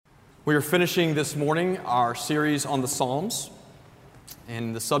We are finishing this morning our series on the Psalms,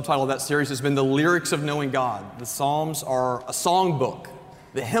 and the subtitle of that series has been The Lyrics of Knowing God. The Psalms are a song book,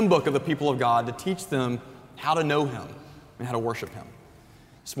 the hymn book of the people of God to teach them how to know Him and how to worship Him.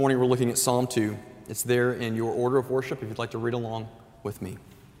 This morning we're looking at Psalm 2. It's there in your order of worship if you'd like to read along with me.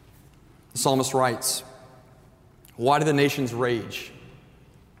 The psalmist writes, "Why do the nations rage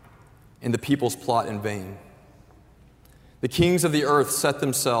and the peoples plot in vain? The kings of the earth set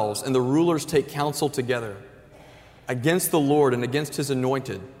themselves, and the rulers take counsel together against the Lord and against His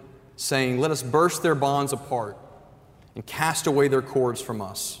anointed, saying, 'Let us burst their bonds apart and cast away their cords from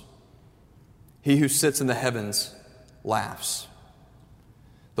us.' He who sits in the heavens laughs.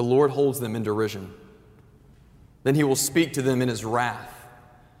 The Lord holds them in derision. Then He will speak to them in His wrath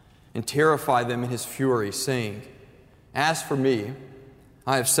and terrify them in His fury, saying, 'As for me,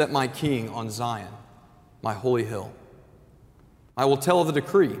 I have set my king on Zion, my holy hill. I will tell of the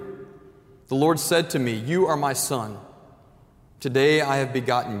decree. The Lord said to me, "You are my son. Today I have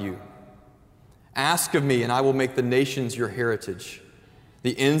begotten you. Ask of me, and I will make the nations your heritage,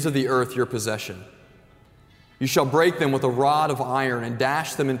 the ends of the earth your possession. You shall break them with a rod of iron and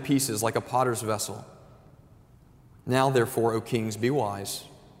dash them in pieces like a potter's vessel. Now, therefore, O kings, be wise.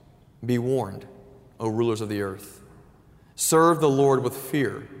 Be warned, O rulers of the earth. Serve the Lord with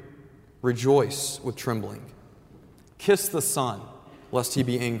fear. Rejoice with trembling. Kiss the Son, lest He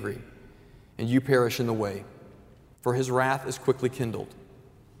be angry, and you perish in the way. For His wrath is quickly kindled.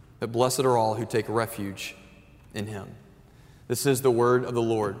 But blessed are all who take refuge in Him." This is the word of the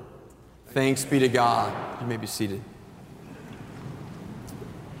Lord. Thanks be to God. You may be seated.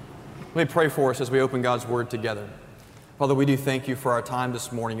 Let me pray for us as we open God's word together. Father, we do thank You for our time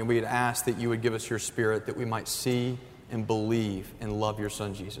this morning, and we'd ask that You would give us Your Spirit that we might see and believe and love Your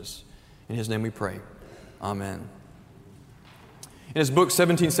Son, Jesus. In His name we pray. Amen. In his book,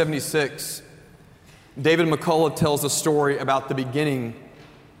 1776, David McCullough tells a story about the beginning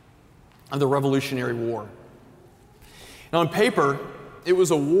of the Revolutionary War. Now, on paper, it was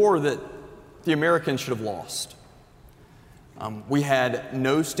a war that the Americans should have lost. We had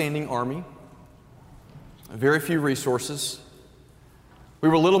no standing army, very few resources. We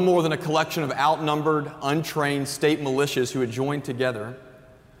were little more than a collection of outnumbered, untrained state militias who had joined together,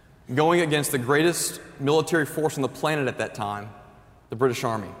 going against the greatest military force on the planet at that time, the British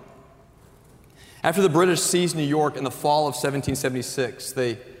Army. After the British seized New York in the fall of 1776,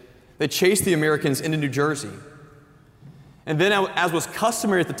 they chased the Americans into New Jersey. And then, as was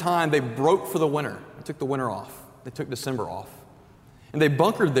customary at the time, they broke for the winter. They took the winter off. They took December off. And they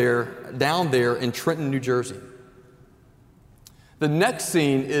bunkered down there in Trenton, New Jersey. The next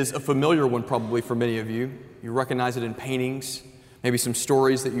scene is a familiar one probably for many of you. You recognize it in paintings, maybe some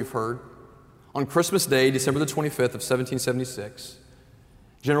stories that you've heard. On Christmas Day, December the 25th of 1776,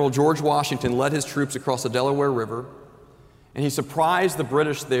 General George Washington led his troops across the Delaware River, and he surprised the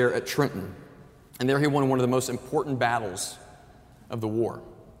British there at Trenton. And there he won one of the most important battles of the war.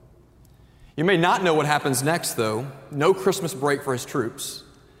 You may not know what happens next, though. No Christmas break for his troops.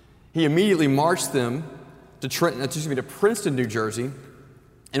 He immediately marched them to Princeton, New Jersey,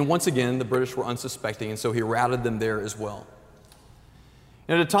 and once again, the British were unsuspecting, and so he routed them there as well.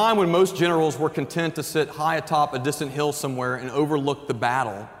 And at a time when most generals were content to sit high atop a distant hill somewhere and overlook the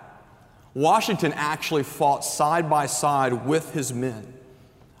battle, Washington actually fought side by side with his men.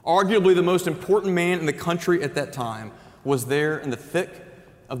 Arguably the most important man in the country at that time was there in the thick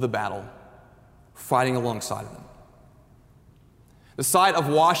of the battle, fighting alongside of them. The sight of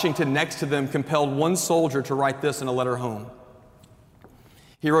Washington next to them compelled one soldier to write this in a letter home.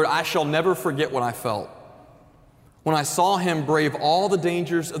 He wrote, "I shall never forget what I felt when I saw him brave all the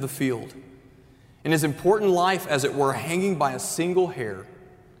dangers of the field, and his important life, as it were, hanging by a single hair,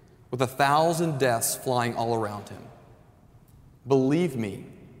 with 1,000 deaths flying all around him. Believe me,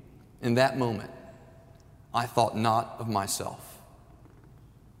 in that moment, I thought not of myself."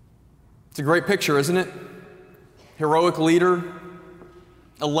 It's a great picture, isn't it? Heroic leader,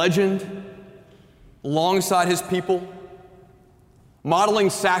 a legend, alongside his people, modeling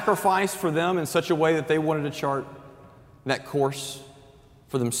sacrifice for them in such a way that they wanted to chart that course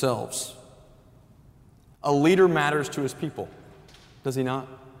for themselves. A leader matters to his people, does he not?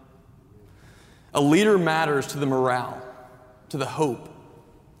 A leader matters to the morale, to the hope,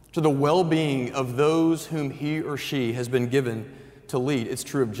 to the well-being of those whom he or she has been given to lead. It's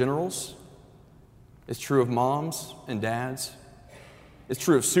true of generals. It's true of moms and dads. It's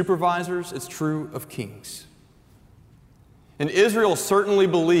true of supervisors. It's true of kings. And Israel certainly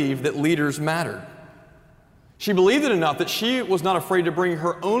believed that leaders mattered. She believed it enough that she was not afraid to bring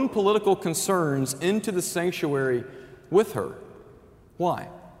her own political concerns into the sanctuary with her. Why?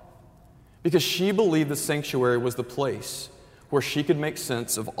 because she believed the sanctuary was the place where she could make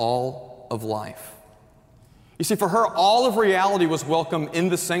sense of all of life. You see, for her, all of reality was welcome in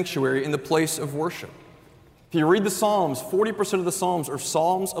the sanctuary, in the place of worship. If you read the Psalms, 40% of the Psalms are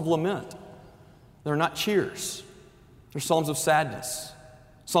psalms of lament. They're not cheers. They're psalms of sadness,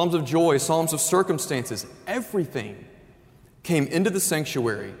 psalms of joy, psalms of circumstances. Everything came into the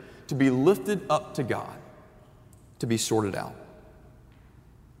sanctuary to be lifted up to God, to be sorted out.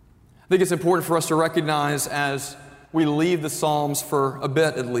 I think it's important for us to recognize as we leave the Psalms for a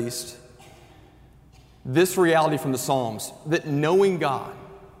bit at least, this reality from the Psalms, that knowing God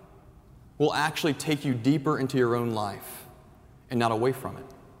will actually take you deeper into your own life and not away from it.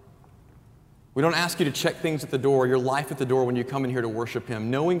 We don't ask you to check things at the door, your life at the door when you come in here to worship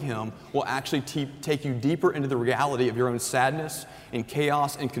Him. Knowing Him will actually take you deeper into the reality of your own sadness and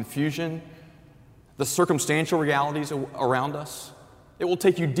chaos and confusion, the circumstantial realities around us. It will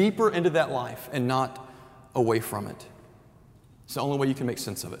take you deeper into that life and not away from it. It's the only way you can make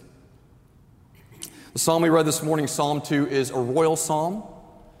sense of it. The psalm we read this morning, Psalm 2, is a royal psalm.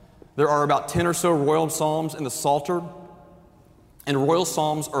 There are about 10 or so royal psalms in the Psalter. And royal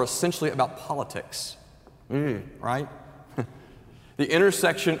psalms are essentially about politics, right? The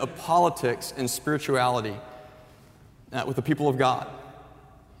intersection of politics and spirituality with the people of God.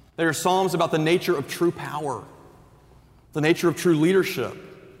 They are psalms about the nature of true power, the nature of true leadership,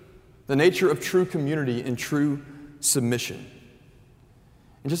 the nature of true community and true submission.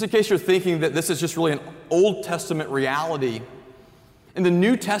 And just in case you're thinking that this is just really an Old Testament reality, in the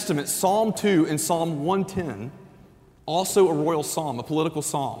New Testament, Psalm 2 and Psalm 110, also a royal psalm, a political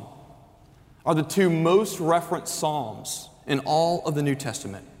psalm, are the two most referenced psalms in all of the New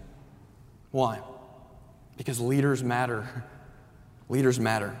Testament. Why? Because leaders matter. Leaders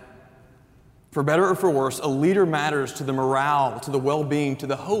matter. For better or for worse, a leader matters to the morale, to the well-being, to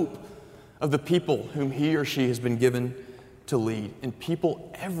the hope of the people whom he or she has been given to lead. And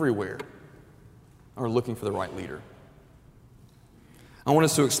people everywhere are looking for the right leader. I want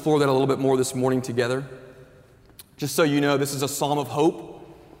us to explore that a little bit more this morning together. Just so you know, this is a psalm of hope.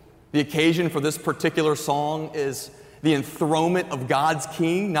 The occasion for this particular song is the enthronement of God's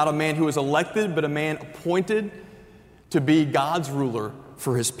king, not a man who is elected, but a man appointed to be God's ruler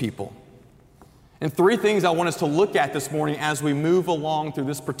for His people. And three things I want us to look at this morning as we move along through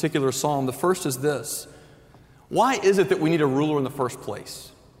this particular psalm. The first is this: why is it that we need a ruler in the first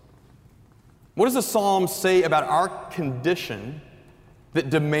place? What does the psalm say about our condition that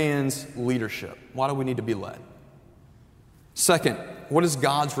demands leadership? Why do we need to be led? Second, what is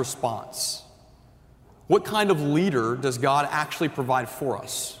God's response? What kind of leader does God actually provide for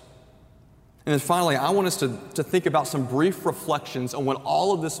us? And then finally, I want us to think about some brief reflections on what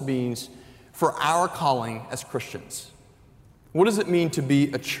all of this means for our calling as Christians. What does it mean to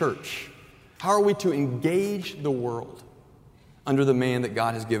be a church? How are we to engage the world under the man that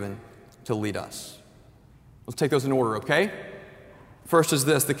God has given to lead us? Let's take those in order, okay? First is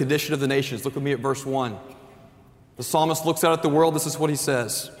this, the condition of the nations. Look with me at verse 1. The psalmist looks out at the world. This is what he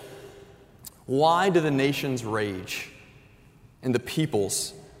says: why do the nations rage and the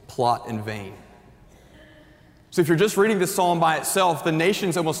peoples plot in vain? So if you're just reading this psalm by itself, the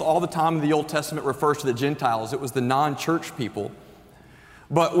nations almost all the time in the Old Testament refers to the Gentiles. It was the non-church people.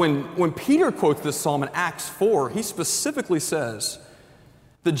 But when Peter quotes this psalm in Acts 4, he specifically says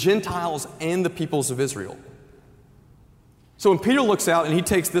the Gentiles and the peoples of Israel. So when Peter looks out and he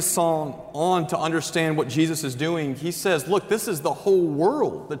takes this psalm on to understand what Jesus is doing, he says, look, this is the whole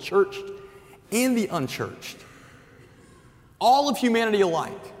world, the churched and the unchurched. All of humanity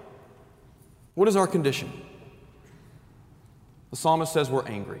alike. What is our condition? The psalmist says we're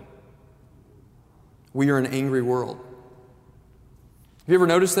angry. We are an angry world. Have you ever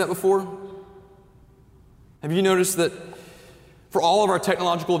noticed that before? Have you noticed that for all of our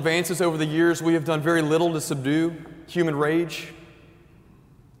technological advances over the years, we have done very little to subdue human rage?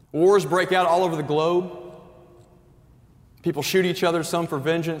 Wars break out all over the globe. People shoot each other, some for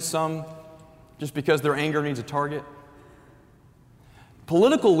vengeance, some just because their anger needs a target.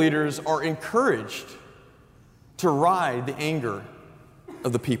 Political leaders are encouraged to ride the anger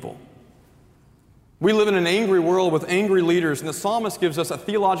of the people. We live in an angry world with angry leaders, and the psalmist gives us a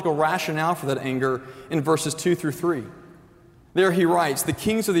theological rationale for that anger in verses 2 through 3. There he writes, the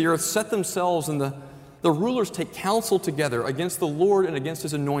kings of the earth set themselves, and the rulers take counsel together against the Lord and against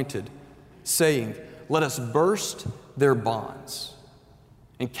His anointed, saying, let us burst their bonds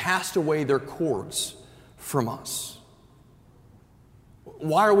and cast away their cords from us.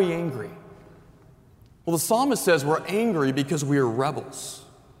 Why are we angry? Well, the psalmist says we're angry because we are rebels.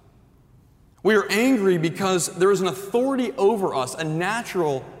 We are angry because there is an authority over us, a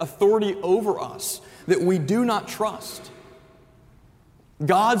natural authority over us that we do not trust.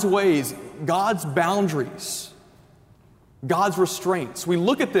 God's ways, God's boundaries, God's restraints. We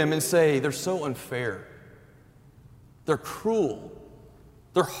look at them and say, they're so unfair. They're cruel.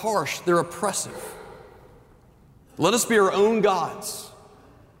 They're harsh. They're oppressive. Let us be our own gods,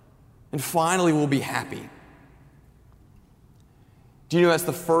 and finally we'll be happy. Do you know that's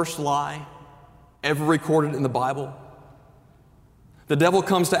the first lie ever recorded in the Bible? The devil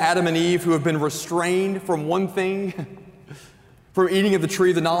comes to Adam and Eve, who have been restrained from one thing, from eating of the tree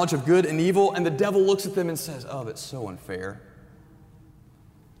of the knowledge of good and evil, and the devil looks at them and says, oh, that's so unfair.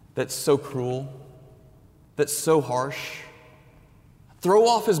 That's so cruel. That's so harsh. Throw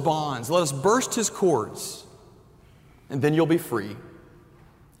off his bonds. Let us burst his cords, and then you'll be free.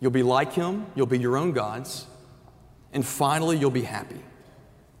 You'll be like him. You'll be your own gods. And finally, you'll be happy.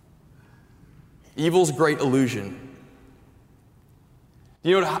 Evil's great illusion. Do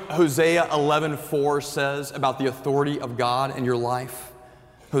you know what Hosea 11:4 says about the authority of God in your life?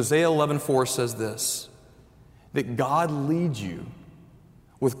 Hosea 11:4 says this, that God leads you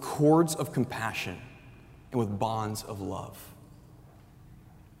with cords of compassion and with bonds of love.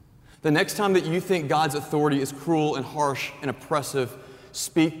 The next time that you think God's authority is cruel and harsh and oppressive,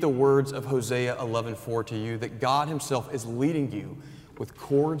 speak the words of Hosea 11:4 to you, that God himself is leading you with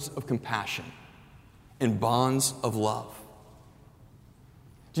cords of compassion and bonds of love.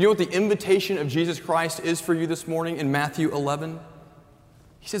 Do you know what the invitation of Jesus Christ is for you this morning in Matthew 11?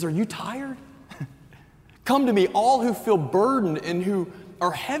 He says, are you tired? Come to me, all who feel burdened and who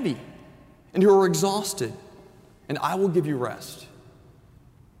are heavy and who are exhausted, and I will give you rest.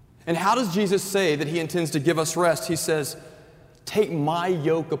 And how does Jesus say that he intends to give us rest? He says, take my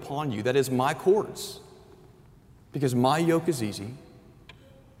yoke upon you, that is my cords, because my yoke is easy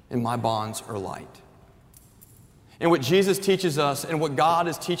and my bonds are light. And what Jesus teaches us and what God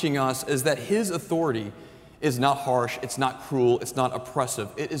is teaching us is that his authority is not harsh, it's not cruel, it's not oppressive.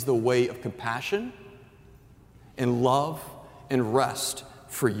 It is the way of compassion and love and rest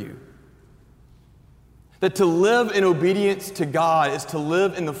for you. That to live in obedience to God is to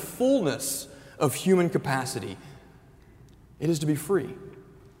live in the fullness of human capacity. It is to be free.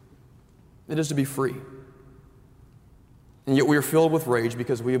 It is to be free. And yet we are filled with rage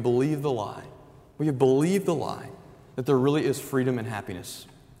because we have believed the lie. We have believed the lie that there really is freedom and happiness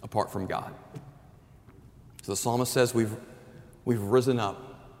apart from God. So the psalmist says we've risen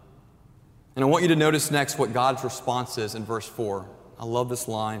up. And I want you to notice next what God's response is in verse 4. I love this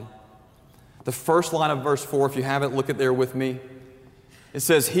line. The first line of verse 4, if you have it, look at there with me. It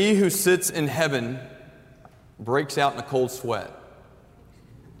says, he who sits in heaven breaks out in a cold sweat.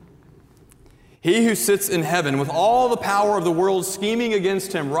 He who sits in heaven with all the power of the world scheming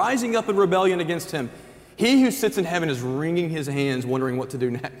against him, rising up in rebellion against him, he who sits in heaven is wringing his hands, wondering what to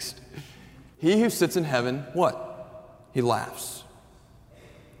do next. He who sits in heaven, what? He laughs.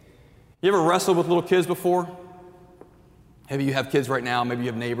 You ever wrestled with little kids before? Maybe you have kids right now, maybe you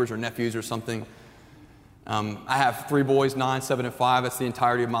have neighbors or nephews or something. I have 3 boys, 9, 7, and 5. That's the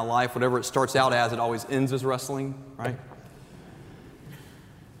entirety of my life. Whatever it starts out as, it always ends as wrestling, right?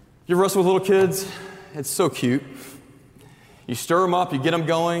 You wrestle with little kids, it's so cute. You stir them up, you get them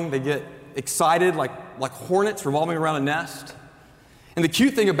going, they get excited like hornets revolving around a nest. And the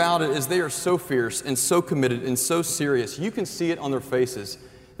cute thing about it is they are so fierce and so committed and so serious. You can see it on their faces.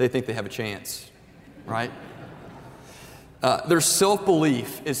 They think they have a chance, right? Their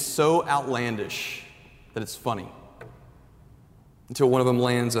self-belief is so outlandish that it's funny. Until one of them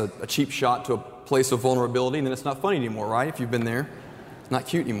lands a cheap shot to a place of vulnerability, and then it's not funny anymore, right? If you've been there, it's not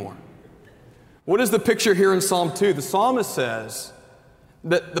cute anymore. What is the picture here in Psalm 2? The psalmist says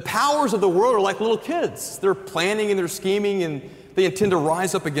that the powers of the world are like little kids. They're planning and they're scheming and they intend to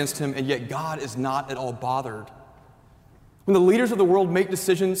rise up against him, and yet God is not at all bothered. When the leaders of the world make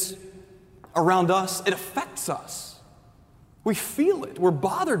decisions around us, it affects us. We feel it. We're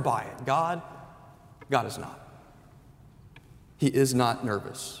bothered by it. God is not. He is not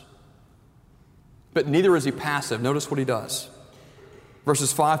nervous. But neither is he passive. Notice what he does.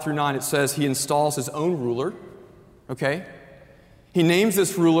 Verses 5 through 9, it says he installs his own ruler. Okay? He names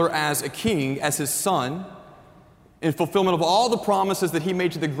this ruler as a king, as his son, in fulfillment of all the promises that he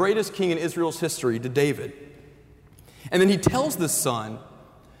made to the greatest king in Israel's history, to David. And then he tells this son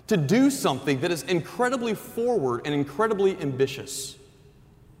to do something that is incredibly forward and incredibly ambitious.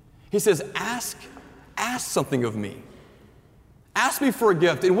 He says, ask something of me. Ask me for a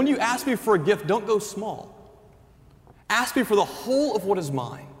gift. And when you ask me for a gift, don't go small. Ask me for the whole of what is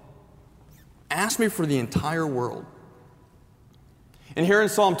mine. Ask me for the entire world. And here in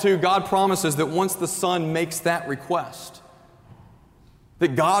Psalm 2, God promises that once the Son makes that request,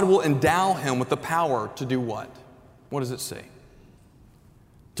 that God will endow him with the power to do what? What does it say?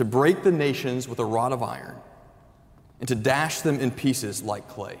 To break the nations with a rod of iron and to dash them in pieces like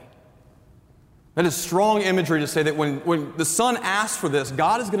clay. That is strong imagery to say that when the Son asks for this,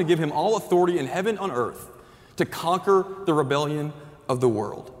 God is going to give him all authority in heaven and on earth to conquer the rebellion of the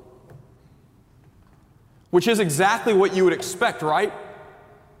world. Which is exactly what you would expect, right?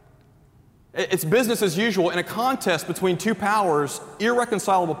 It's business as usual in a contest between two powers,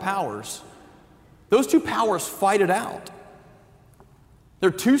 irreconcilable powers. Those two powers fight it out. There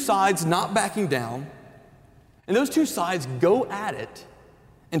are two sides not backing down, and those two sides go at it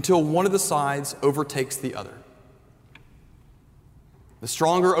until one of the sides overtakes the other. The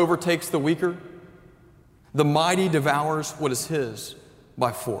stronger overtakes the weaker. The mighty devours what is his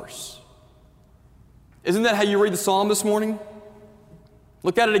by force. Isn't that how you read the psalm this morning?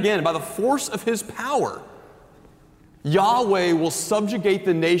 Look at it again. By the force of his power, Yahweh will subjugate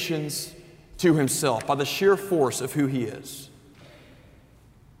the nations to himself by the sheer force of who he is.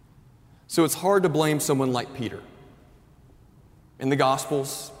 So it's hard to blame someone like Peter. In the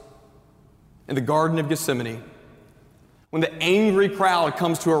Gospels, in the Garden of Gethsemane, when the angry crowd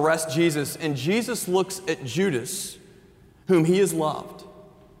comes to arrest Jesus, and Jesus looks at Judas, whom he has loved,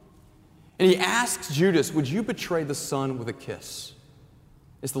 and he asks Judas, would you betray the Son with a kiss?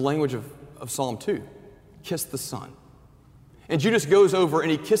 It's the language of Psalm 2. Kiss the Son. And Judas goes over and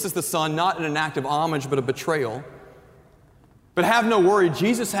he kisses the Son, not in an act of homage, but a betrayal. But have no worry,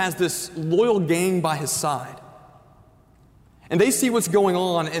 Jesus has this loyal gang by his side. And they see what's going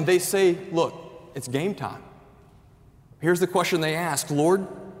on and they say, look, it's game time. Here's the question they ask, Lord,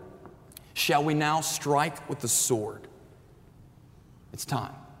 shall we now strike with the sword? It's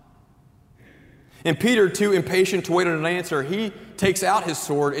time. And Peter, too impatient to wait on an answer, he takes out his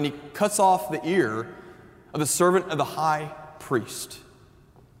sword and he cuts off the ear of the servant of the high priest.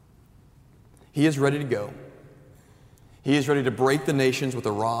 He is ready to go. He is ready to break the nations with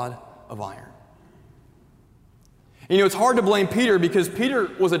a rod of iron. You know, it's hard to blame Peter because Peter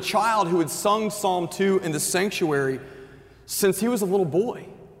was a child who had sung Psalm 2 in the sanctuary since he was a little boy.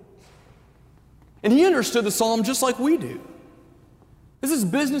 And he understood the psalm just like we do. This is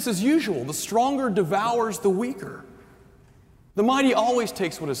business as usual. The stronger devours the weaker. The mighty always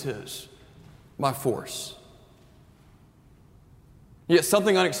takes what is his by force. Yet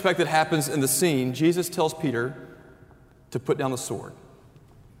something unexpected happens in the scene. Jesus tells Peter to put down the sword.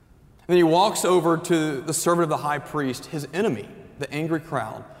 And then he walks over to the servant of the high priest, his enemy, the angry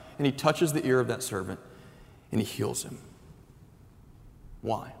crowd, and he touches the ear of that servant and he heals him.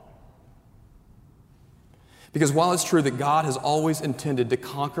 Why? Because while it's true that God has always intended to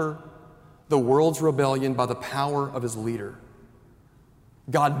conquer the world's rebellion by the power of his leader,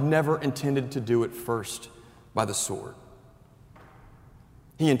 God never intended to do it first by the sword.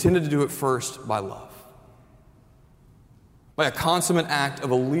 He intended to do it first by love. By a consummate act of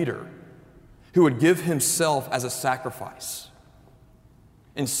a leader who would give himself as a sacrifice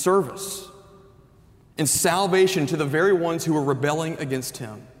in service, in salvation to the very ones who were rebelling against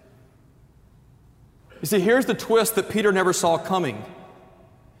him. You see, here's the twist that Peter never saw coming.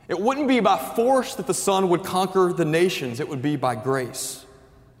 It wouldn't be by force that the Son would conquer the nations. It would be by grace.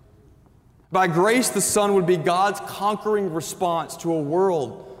 By grace, the Son would be God's conquering response to a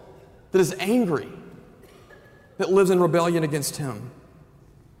world that is angry, that lives in rebellion against him.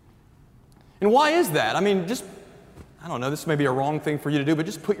 And why is that? I mean, I don't know, this may be a wrong thing for you to do, but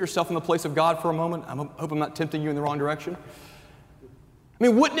just put yourself in the place of God for a moment. I hope I'm not tempting you in the wrong direction. I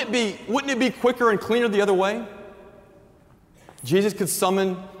mean, wouldn't it be quicker and cleaner the other way? Jesus could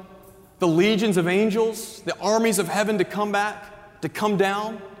summon the legions of angels, the armies of heaven to come back, to come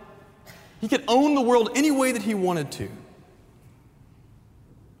down. He could own the world any way that he wanted to.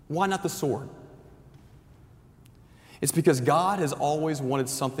 Why not the sword? It's because God has always wanted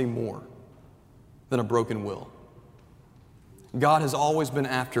something more than a broken will. God has always been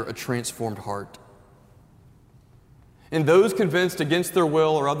after a transformed heart. And those convinced against their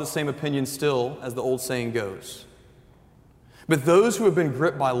will are of the same opinion still, as the old saying goes. But those who have been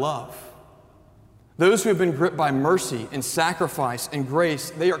gripped by love, those who have been gripped by mercy and sacrifice and grace,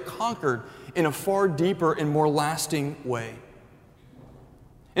 they are conquered in a far deeper and more lasting way.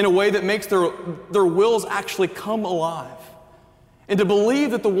 In a way that makes their wills actually come alive. And to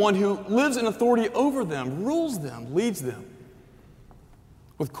believe that the one who lives in authority over them, rules them, leads them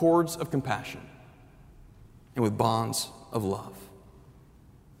with cords of compassion and with bonds of love.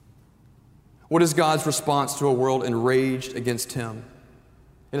 What is God's response to a world enraged against him?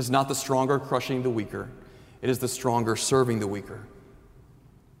 It is not the stronger crushing the weaker. It is the stronger serving the weaker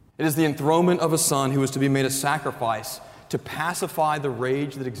It is the enthronement of a son who is to be made a sacrifice to pacify the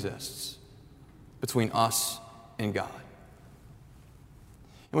rage that exists between us and God.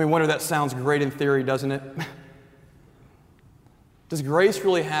 And we wonder, that sounds great in theory, doesn't it? Does grace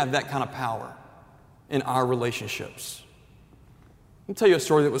really have that kind of power in our relationships? Let me tell you a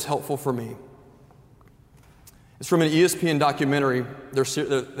story that was helpful for me. It's from an ESPN documentary.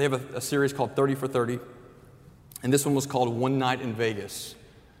 They have a series called 30 for 30, and this one was called One Night in Vegas,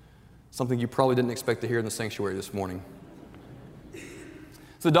 something you probably didn't expect to hear in the sanctuary this morning.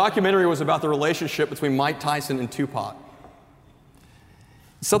 So the documentary was about the relationship between Mike Tyson and Tupac.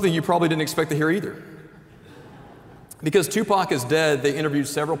 Something you probably didn't expect to hear either. Because Tupac is dead, they interviewed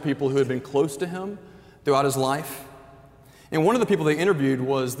several people who had been close to him throughout his life. And one of the people they interviewed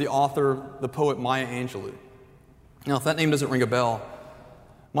was the author, the poet Maya Angelou. Now, if that name doesn't ring a bell,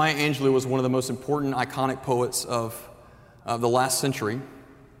 Maya Angelou was one of the most important, iconic poets of the last century.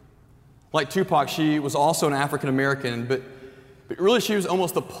 Like Tupac, she was also an African American, but really she was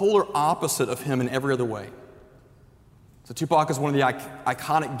almost the polar opposite of him in every other way. So Tupac is one of the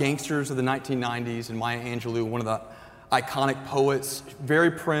iconic gangsters of the 1990s, and Maya Angelou, one of the iconic poets,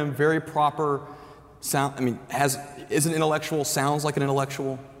 very prim, very proper, is an intellectual, sounds like an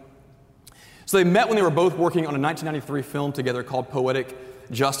intellectual. So they met when they were both working on a 1993 film together called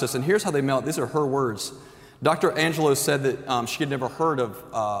Poetic Justice, and here's how they met. These are her words. Dr. Angelou said that she had never heard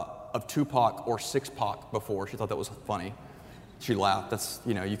of Tupac or Six Pac before. She thought that was funny. She laughed. That's,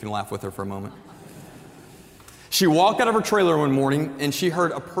 you can laugh with her for a moment. She walked out of her trailer one morning and she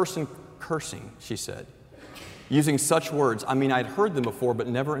heard a person cursing, she said, using such words. I'd heard them before, but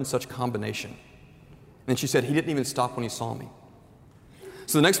never in such combination. And she said, he didn't even stop when he saw me.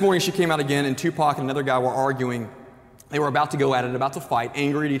 So the next morning she came out again, and Tupac and another guy were arguing. They were about to go at it, about to fight,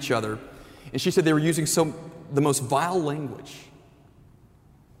 angry at each other. And she said they were using the most vile language.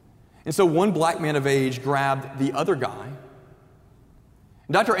 And so one black man of age grabbed the other guy.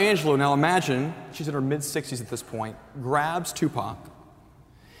 Dr. Angelou, now imagine, she's in her mid-60s at this point, grabs Tupac.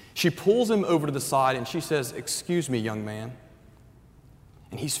 She pulls him over to the side and she says, "Excuse me, young man."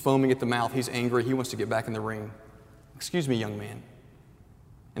 And he's foaming at the mouth. He's angry. He wants to get back in the ring. "Excuse me, young man."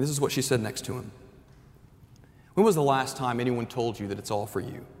 And this is what she said next to him. "When was the last time anyone told you that it's all for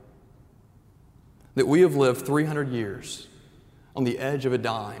you? That we have lived 300 years on the edge of a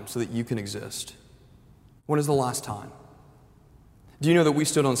dime so that you can exist? When is the last time? Do you know that we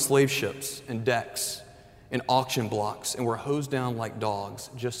stood on slave ships and decks and auction blocks and were hosed down like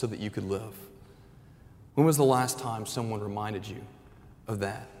dogs just so that you could live? When was the last time someone reminded you of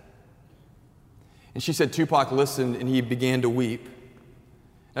that?" And she said Tupac listened and he began to weep.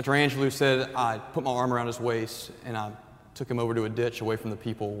 Dr. Angelou said, "I put my arm around his waist and I took him over to a ditch away from the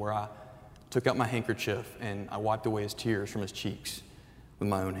people where I took out my handkerchief and I wiped away his tears from his cheeks with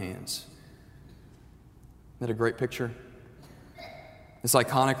my own hands." Isn't that a great picture? This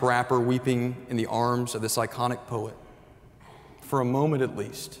iconic rapper weeping in the arms of this iconic poet. For a moment at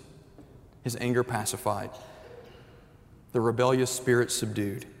least, his anger pacified, the rebellious spirit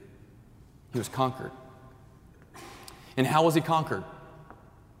subdued. He was conquered. And how was he conquered?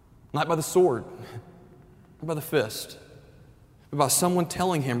 Not by the sword, not by the fist, but by someone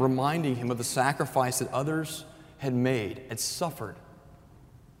telling him, reminding him of the sacrifice that others had made, had suffered,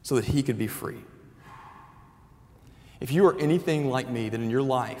 so that he could be free. If you are anything like me, then in your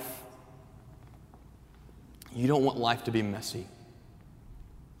life, you don't want life to be messy.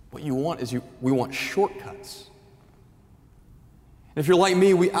 What you want is we want shortcuts. And if you're like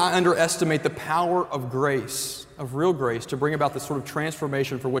me, I underestimate the power of grace, of real grace, to bring about the sort of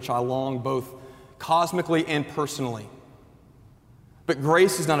transformation for which I long both cosmically and personally. But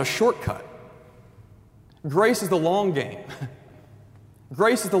grace is not a shortcut. Grace is the long game.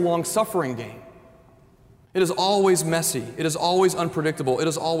 Grace is the long-suffering game. It is always messy. It is always unpredictable. It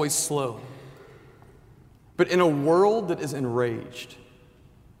is always slow. But in a world that is enraged,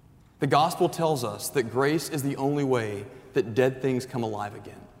 the gospel tells us that grace is the only way that dead things come alive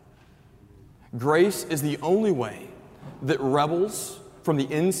again. Grace is the only way that rebels from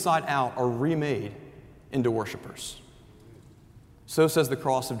the inside out are remade into worshipers. So says the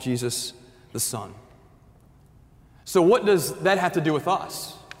cross of Jesus the Son. So what does that have to do with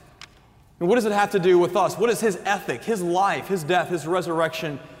us? And what does it have to do with us? What does his ethic, his life, his death, his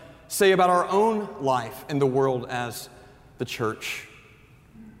resurrection say about our own life in the world as the church?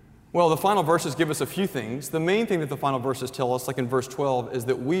 Well, the final verses give us a few things. The main thing that the final verses tell us, like in verse 12, is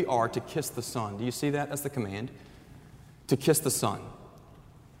that we are to kiss the Son. Do you see that? That's the command. To kiss the Son.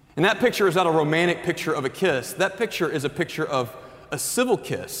 And that picture is not a romantic picture of a kiss. That picture is a picture of a civil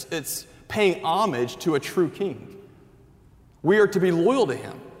kiss. It's paying homage to a true king. We are to be loyal to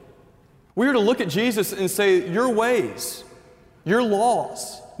him. We are to look at Jesus and say, your ways, your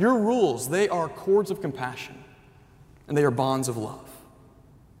laws, your rules, they are cords of compassion, and they are bonds of love.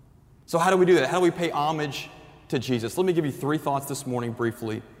 So how do we do that? How do we pay homage to Jesus? Let me give you 3 thoughts this morning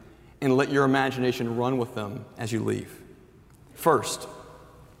briefly, and let your imagination run with them as you leave. First,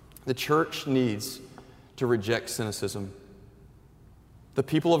 the church needs to reject cynicism. The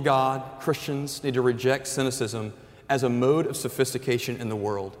people of God, Christians, need to reject cynicism as a mode of sophistication in the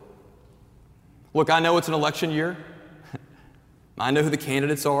world. Look, I know it's an election year. I know who the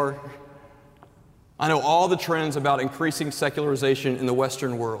candidates are. I know all the trends about increasing secularization in the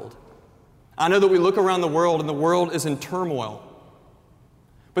Western world. I know that we look around the world and the world is in turmoil.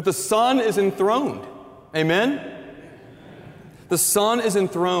 But the Son is enthroned. Amen? The Son is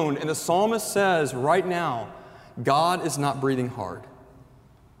enthroned, and the psalmist says right now, God is not breathing hard.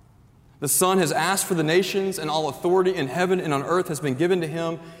 The Son has asked for the nations, and all authority in heaven and on earth has been given to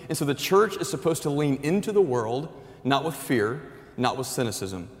him. And so the church is supposed to lean into the world, not with fear, not with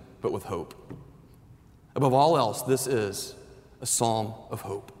cynicism, but with hope. Above all else, this is a psalm of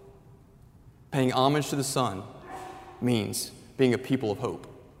hope. Paying homage to the Son means being a people of hope.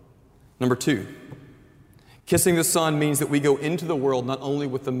 Number 2, kissing the Son means that we go into the world not only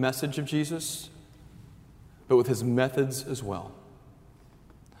with the message of Jesus, but with his methods as well.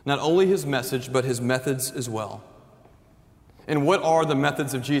 Not only his message, but his methods as well. And what are the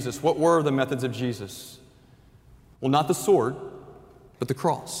methods of Jesus? What were the methods of Jesus? Well, not the sword, but the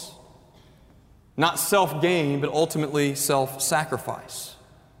cross. Not self-gain, but ultimately self-sacrifice.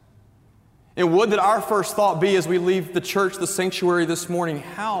 And would that our first thought be as we leave the church, the sanctuary this morning,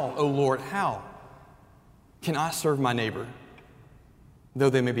 how, O Lord, how can I serve my neighbor, though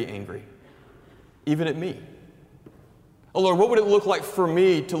they may be angry, even at me? Oh Lord, what would it look like for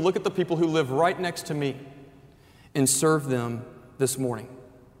me to look at the people who live right next to me and serve them this morning?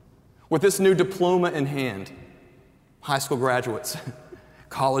 With this new diploma in hand, high school graduates,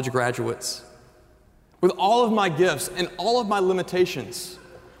 college graduates, with all of my gifts and all of my limitations,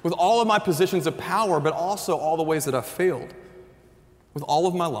 with all of my positions of power, but also all the ways that I've failed, with all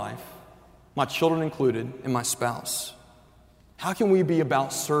of my life, my children included, and my spouse. How can we be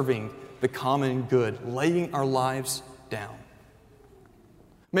about serving the common good, laying our lives down?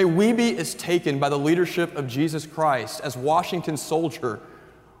 May we be as taken by the leadership of Jesus Christ as Washington's soldier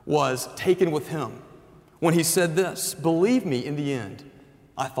was taken with him when he said this, "Believe me, in the end,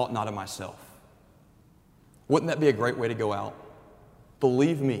 I thought not of myself." Wouldn't that be a great way to go out?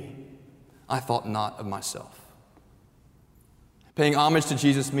 Believe me, I thought not of myself. Paying homage to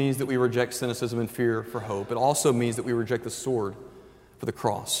Jesus means that we reject cynicism and fear for hope. It also means that we reject the sword for the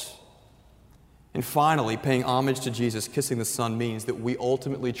cross. And finally, paying homage to Jesus, kissing the Son, means that we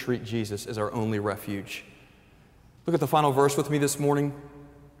ultimately treat Jesus as our only refuge. Look at the final verse with me this morning.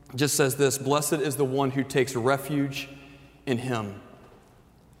 It just says this, "Blessed is the one who takes refuge in him."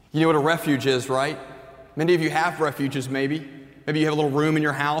 You know what a refuge is, right? Many of you have refuges, maybe. Maybe you have a little room in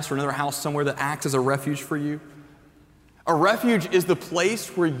your house or another house somewhere that acts as a refuge for you. A refuge is the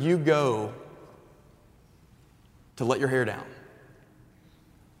place where you go to let your hair down,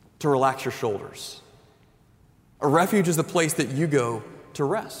 to relax your shoulders. A refuge is the place that you go to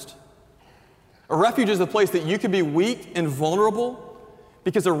rest. A refuge is the place that you can be weak and vulnerable,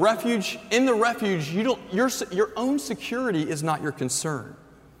 because in the refuge, your own security is not your concern.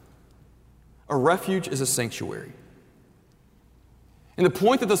 A refuge is a sanctuary. And the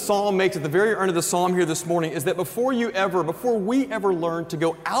point that the psalm makes at the very end of the psalm here this morning is that before we ever learn to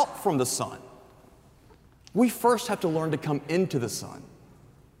go out from the Son, we first have to learn to come into the Son.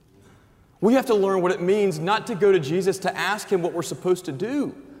 We have to learn what it means not to go to Jesus to ask him what we're supposed to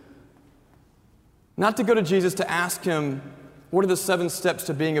do. Not to go to Jesus to ask him, what are the 7 steps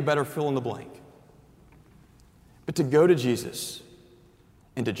to being a better fill in the blank? But to go to Jesus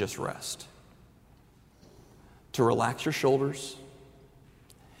and to just rest. To relax your shoulders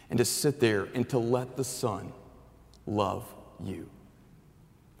and to sit there and to let the Son love you.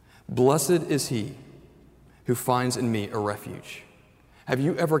 Blessed is he who finds in me a refuge. Have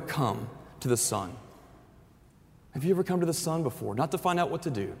you ever come to the Son? Have you ever come to the Son before? Not to find out what to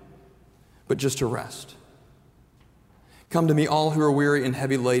do, but just to rest. Come to me, all who are weary and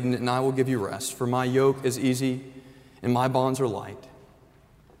heavy laden, and I will give you rest. For my yoke is easy and my bonds are light.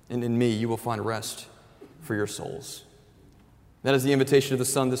 And in me you will find rest for your souls. That is the invitation of the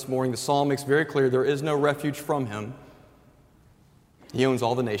Son this morning. The psalm makes very clear there is no refuge from him. He owns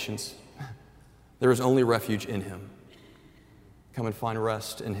all the nations. There is only refuge in him. Come and find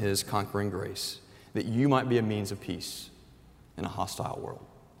rest in his conquering grace, that you might be a means of peace in a hostile world.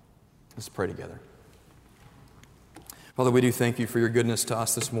 Let's pray together. Father, we do thank you for your goodness to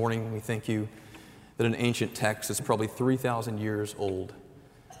us this morning. We thank you that an ancient text that's probably 3,000 years old,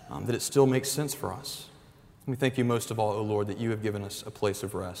 that it still makes sense for us. We thank you most of all, O Lord, that you have given us a place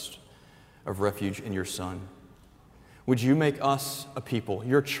of rest, of refuge in your Son. Would you make us a people,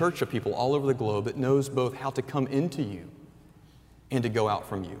 your church a people all over the globe that knows both how to come into you and to go out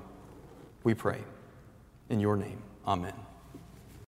from you? We pray. In your name, amen.